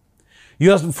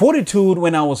 You have fortitude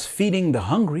when I was feeding the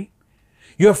hungry.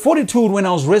 You have fortitude when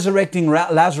I was resurrecting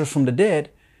Lazarus from the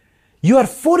dead. You had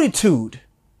fortitude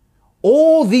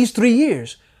all these 3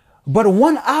 years. But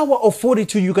 1 hour of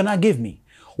fortitude you cannot give me.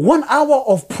 1 hour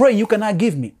of prayer you cannot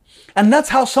give me. And that's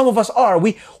how some of us are.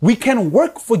 We can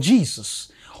work for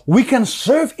Jesus. We can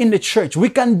serve in the church. We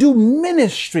can do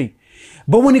ministry.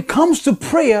 But when it comes to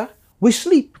prayer, we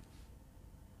sleep.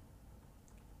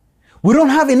 We don't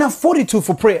have enough fortitude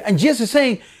for prayer. And Jesus is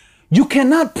saying, you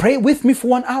cannot pray with me for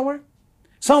 1 hour.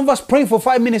 Some of us praying for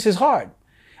 5 minutes is hard.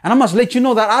 And I must let you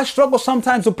know that I struggle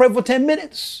sometimes to pray for 10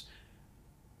 minutes.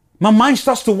 My mind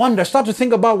starts to wander. I start to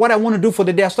think about what I want to do for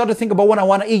the day. I start to think about what I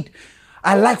want to eat.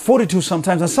 I lack fortitude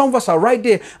sometimes. And some of us are right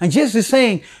there. And Jesus is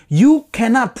saying, you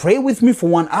cannot pray with me for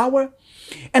 1 hour.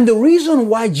 And the reason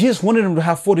why Jesus wanted them to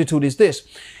have fortitude is this.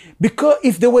 Because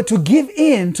if they were to give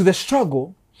in to the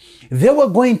struggle, they were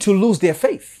going to lose their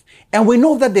faith. And we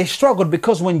know that they struggled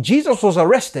because when Jesus was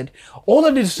arrested, all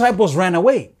of the disciples ran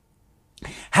away.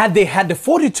 Had they had the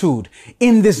fortitude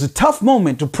in this tough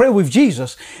moment to pray with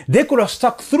Jesus, they could have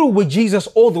stuck through with Jesus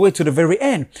all the way to the very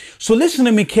end. So listen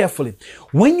to me carefully.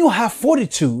 When you have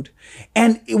fortitude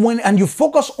and you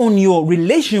focus on your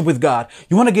relationship with God,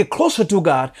 you want to get closer to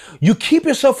God, you keep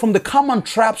yourself from the common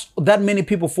traps that many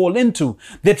people fall into.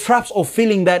 The traps of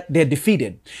feeling that they're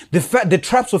defeated. The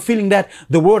traps of feeling that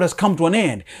the world has come to an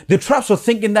end. The traps of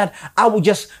thinking that I will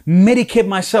just medicate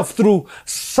myself through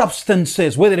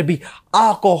substances, whether it be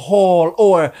alcohol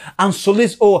or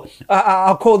unsolicited, or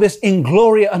I'll call this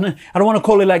ingloria. I don't want to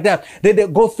call it like that. They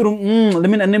go through, let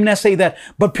me not say that,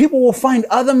 but people will find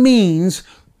other means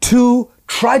to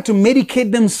try to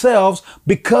medicate themselves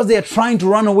because they're trying to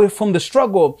run away from the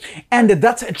struggle. And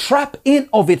that's a trap in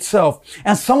of itself.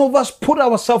 And some of us put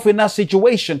ourselves in that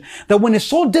situation that when it's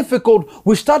so difficult,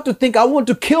 we start to think, I want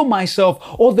to kill myself,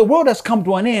 or the world has come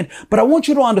to an end. But I want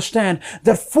you to understand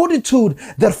that fortitude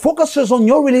that focuses on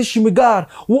your relationship with God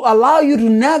will allow you to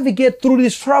navigate through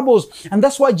these troubles. And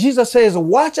that's why Jesus says,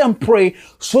 watch and pray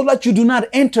so that you do not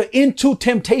enter into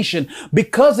temptation,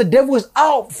 because the devil is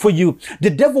out for you. The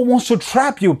devil wants to trap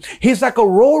you. He's like a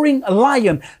roaring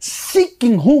lion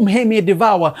seeking whom he may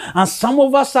devour. And some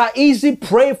of us are easy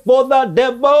prey for the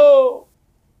devil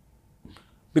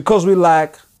because we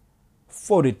lack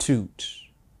fortitude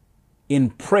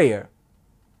in prayer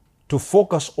to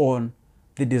focus on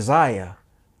the desire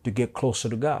to get closer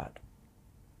to God.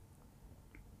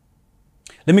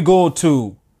 Let me go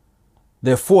to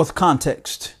the fourth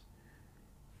context.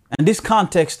 And this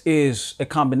context is a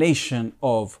combination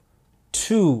of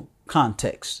two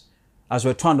contexts as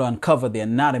we're trying to uncover the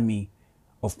anatomy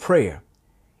of prayer.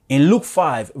 In Luke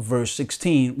 5, verse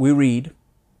 16, we read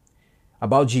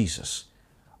about Jesus.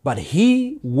 But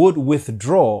he would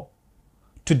withdraw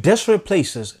to desolate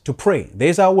places to pray.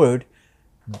 There's our word.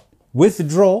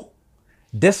 Withdraw,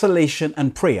 desolation,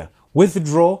 and prayer.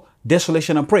 Withdraw,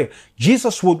 desolation, and prayer.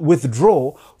 Jesus would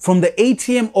withdraw from the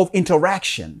ATM of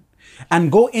interaction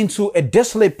and go into a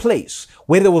desolate place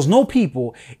where there was no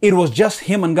people. It was just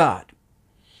him and God.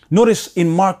 Notice in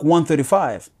Mark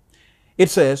 1:35, it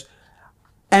says,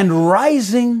 And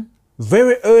rising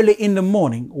very early in the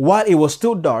morning, while it was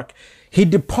still dark, he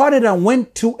departed and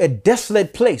went to a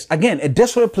desolate place. Again, a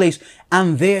desolate place.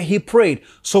 And there he prayed.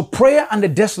 So prayer and a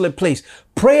desolate place.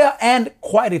 Prayer and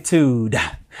quietude.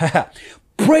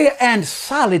 Prayer and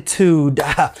solitude.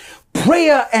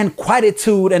 Prayer and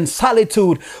quietude and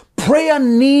solitude. Prayer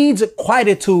needs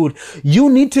quietude. You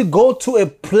need to go to a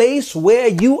place where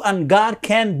you and God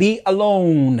can be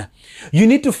alone. You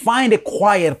need to find a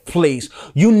quiet place.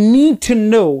 You need to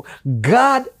know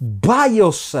God by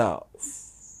yourself,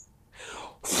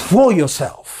 for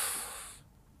yourself.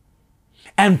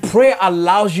 And prayer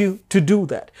allows you to do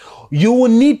that. You will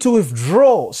need to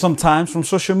withdraw sometimes from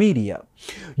social media.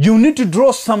 You need to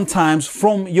draw sometimes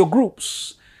from your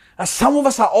groups. Some of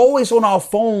us are always on our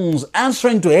phones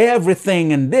answering to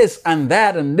everything and this and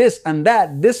that and this and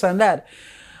that, this and that.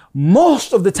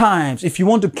 Most of the times, if you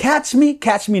want to catch me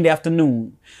in the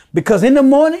afternoon. Because in the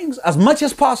mornings, as much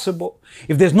as possible,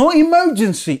 if there's no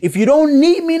emergency, if you don't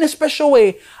need me in a special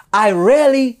way, I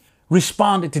rarely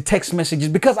respond to text messages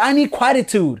because I need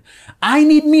quietude. I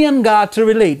need me and God to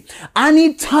relate. I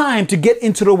need time to get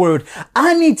into the word.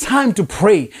 I need time to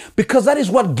pray because that is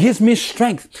what gives me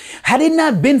strength. Had it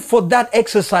not been for that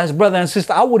exercise, brother and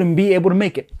sister, I wouldn't be able to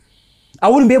make it. I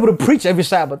wouldn't be able to preach every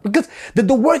Sabbath because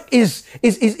the work is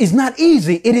not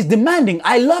easy. It is demanding.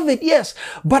 I love it, yes,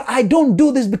 but I don't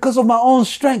do this because of my own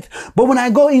strength. But when I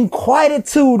go in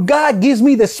quietude, God gives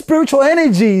me the spiritual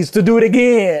energies to do it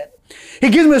again. He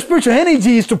gives me spiritual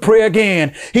energies to pray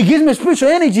again. He gives me spiritual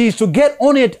energies to get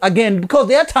on it again because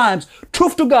there are times,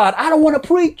 truth to God, I don't want to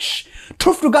preach.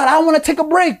 Truth to God, I want to take a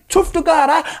break. Truth to God,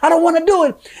 I don't want to do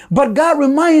it. But God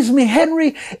reminds me,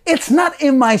 Henry, it's not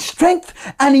in my strength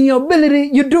and in your ability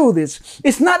you do this.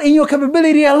 It's not in your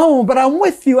capability alone, but I'm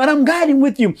with you and I'm guiding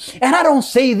with you. And I don't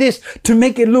say this to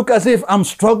make it look as if I'm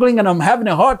struggling and I'm having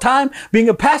a hard time being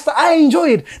a pastor. I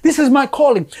enjoy it. This is my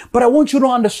calling. But I want you to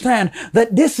understand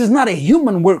that this is not a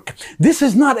human work. This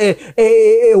is not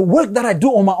a work that I do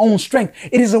on my own strength.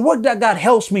 It is a work that God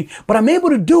helps me. But I'm able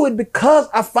to do it because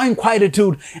I find quietude.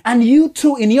 And you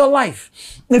too in your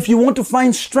life, if you want to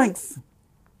find strength,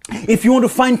 if you want to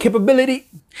find capability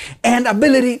and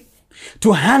ability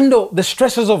to handle the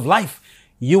stresses of life,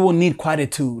 you will need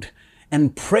quietude.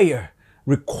 And prayer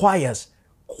requires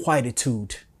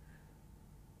quietude.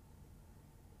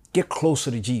 Get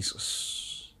closer to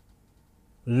Jesus.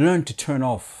 Learn to turn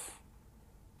off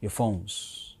your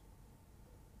phones.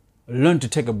 Learn to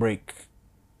take a break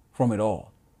from it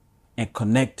all and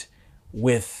connect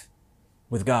with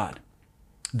God.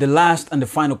 The last and the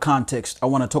final context I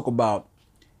want to talk about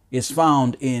is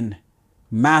found in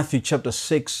Matthew chapter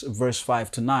 6, verse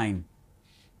 5 to 9.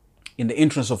 In the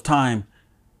interest of time,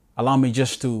 allow me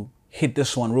just to hit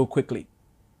this one real quickly.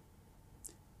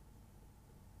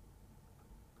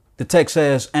 The text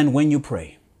says, and when you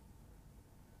pray.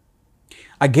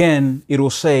 Again, it will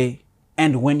say,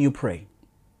 and when you pray.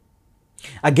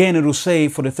 Again, it will say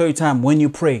for the third time, when you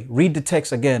pray. Read the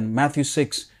text again, Matthew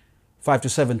 6, 5 to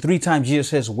 7. 3 times Jesus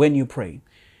says, when you pray.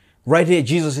 Right here,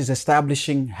 Jesus is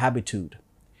establishing habitude.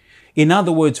 In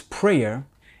other words, prayer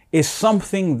is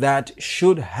something that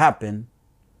should happen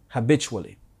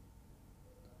habitually.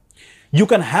 You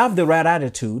can have the right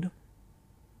attitude.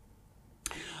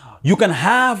 You can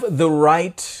have the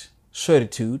right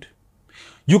certitude.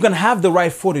 You can have the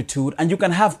right fortitude and you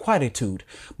can have quietude.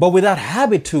 But without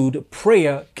habitude,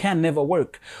 prayer can never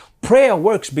work. Prayer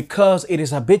works because it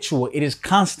is habitual. It is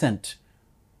constant.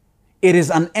 It is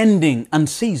unending,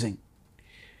 unceasing.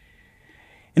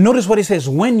 And notice what it says,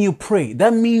 when you pray,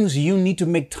 that means you need to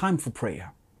make time for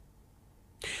prayer.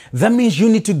 That means you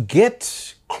need to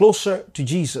get closer to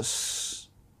Jesus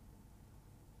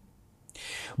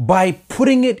by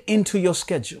putting it into your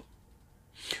schedule.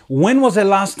 When was the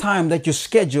last time that you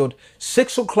scheduled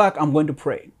 6 o'clock, I'm going to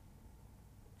pray?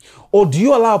 Or do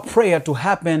you allow prayer to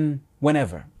happen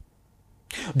whenever?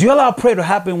 Do you allow prayer to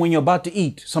happen when you're about to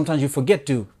eat? Sometimes you forget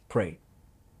to pray.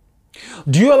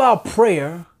 Do you allow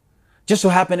prayer just to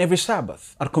happen every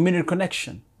Sabbath at Community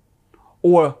Connection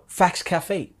or Fax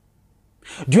Cafe?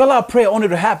 Do you allow prayer only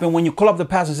to happen when you call up the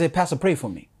pastor and say, Pastor, pray for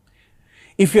me?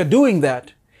 If you're doing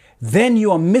that, then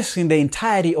you are missing the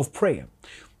entirety of prayer.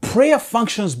 Prayer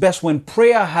functions best when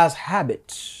prayer has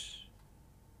habit,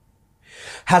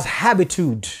 has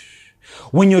habitude,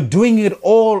 when you're doing it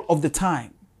all of the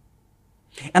time.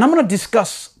 And I'm going to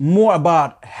discuss more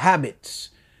about habits,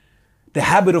 the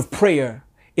habit of prayer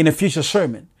in a future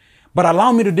sermon. But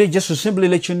allow me today just to simply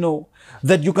let you know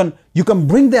that you can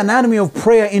bring the anatomy of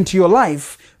prayer into your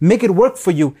life, make it work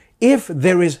for you if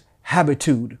there is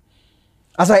habitude.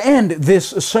 As I end this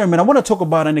sermon, I want to talk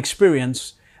about an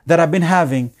experience that I've been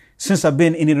having since I've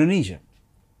been in Indonesia.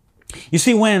 You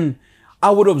see, when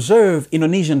I would observe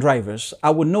Indonesian drivers,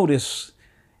 I would notice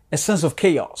a sense of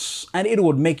chaos, and it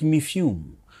would make me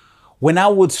fume. When I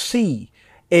would see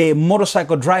a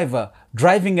motorcycle driver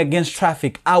driving against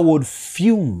traffic, I would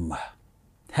fume.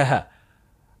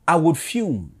 I would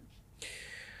fume.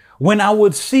 When I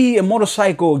would see a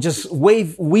motorcycle just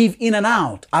weave in and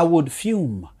out, I would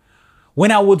fume.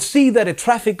 When I would see that a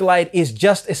traffic light is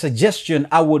just a suggestion,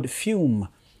 I would fume.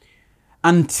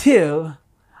 Until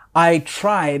I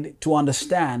tried to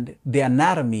understand the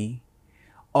anatomy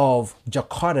of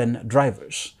Jakartan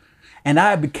drivers. And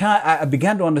I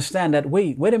began to understand that,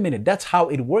 wait a minute, that's how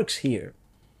it works here.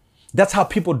 That's how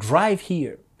people drive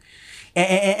here.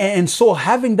 And so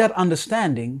having that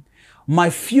understanding, my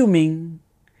fuming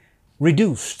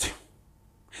reduced.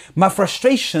 My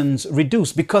frustrations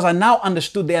reduced because I now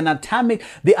understood the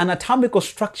anatomical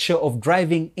structure of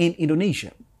driving in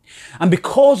Indonesia. And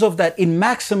because of that, it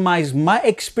maximized my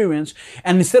experience.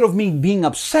 And instead of me being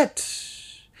upset,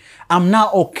 I'm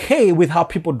now okay with how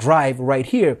people drive right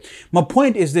here. My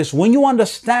point is this: when you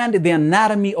understand the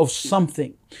anatomy of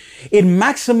something, it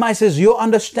maximizes your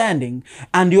understanding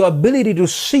and your ability to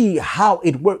see how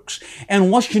it works.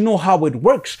 And once you know how it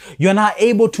works, you're not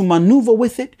able to maneuver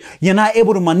with it. You're not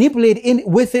able to manipulate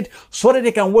with it so that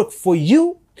it can work for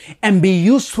you and be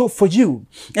useful for you.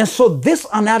 And so this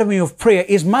anatomy of prayer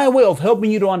is my way of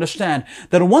helping you to understand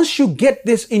that once you get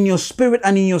this in your spirit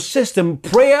and in your system,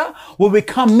 prayer will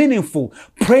become meaningful.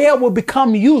 Prayer will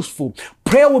become useful.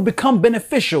 Prayer will become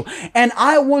beneficial. And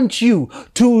I want you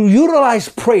to utilize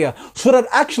prayer so that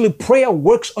actually prayer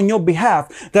works on your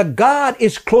behalf, that God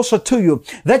is closer to you,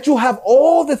 that you have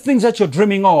all the things that you're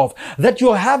dreaming of, that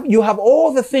you have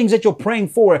all the things that you're praying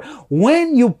for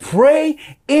when you pray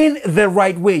in the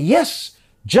right way. Yes,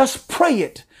 just pray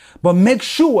it, but make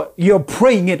sure you're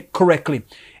praying it correctly.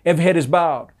 Every head is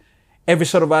bowed. Every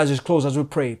set of eyes is closed as we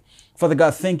pray. Father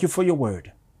God, thank you for your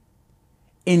word.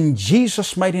 In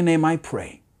Jesus' mighty name I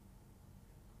pray.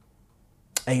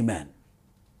 Amen.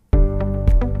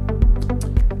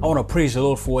 I want to praise the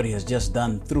Lord for what he has just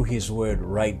done through his word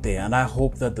right there. And I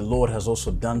hope that the Lord has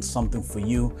also done something for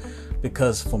you,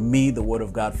 because for me, the word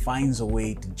of God finds a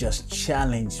way to just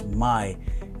challenge my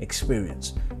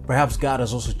experience. Perhaps God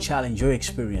has also challenged your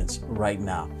experience right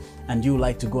now, and you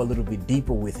like to go a little bit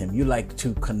deeper with him. You like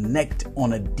to connect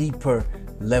on a deeper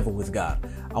level with God.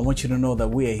 I want you to know that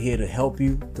we are here to help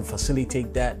you, to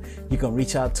facilitate that. You can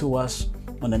reach out to us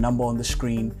on the number on the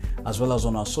screen, as well as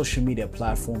on our social media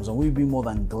platforms, and we'd be more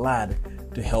than glad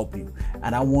to help you.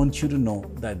 And I want you to know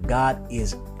that God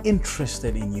is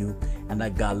interested in you and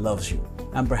that God loves you.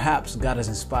 And perhaps God has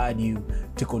inspired you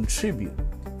to contribute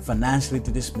financially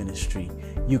to this ministry.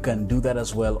 You can do that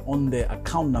as well on the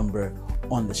account number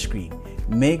on the screen.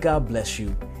 May God bless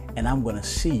you, and I'm going to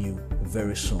see you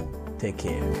very soon. Take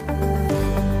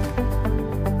care.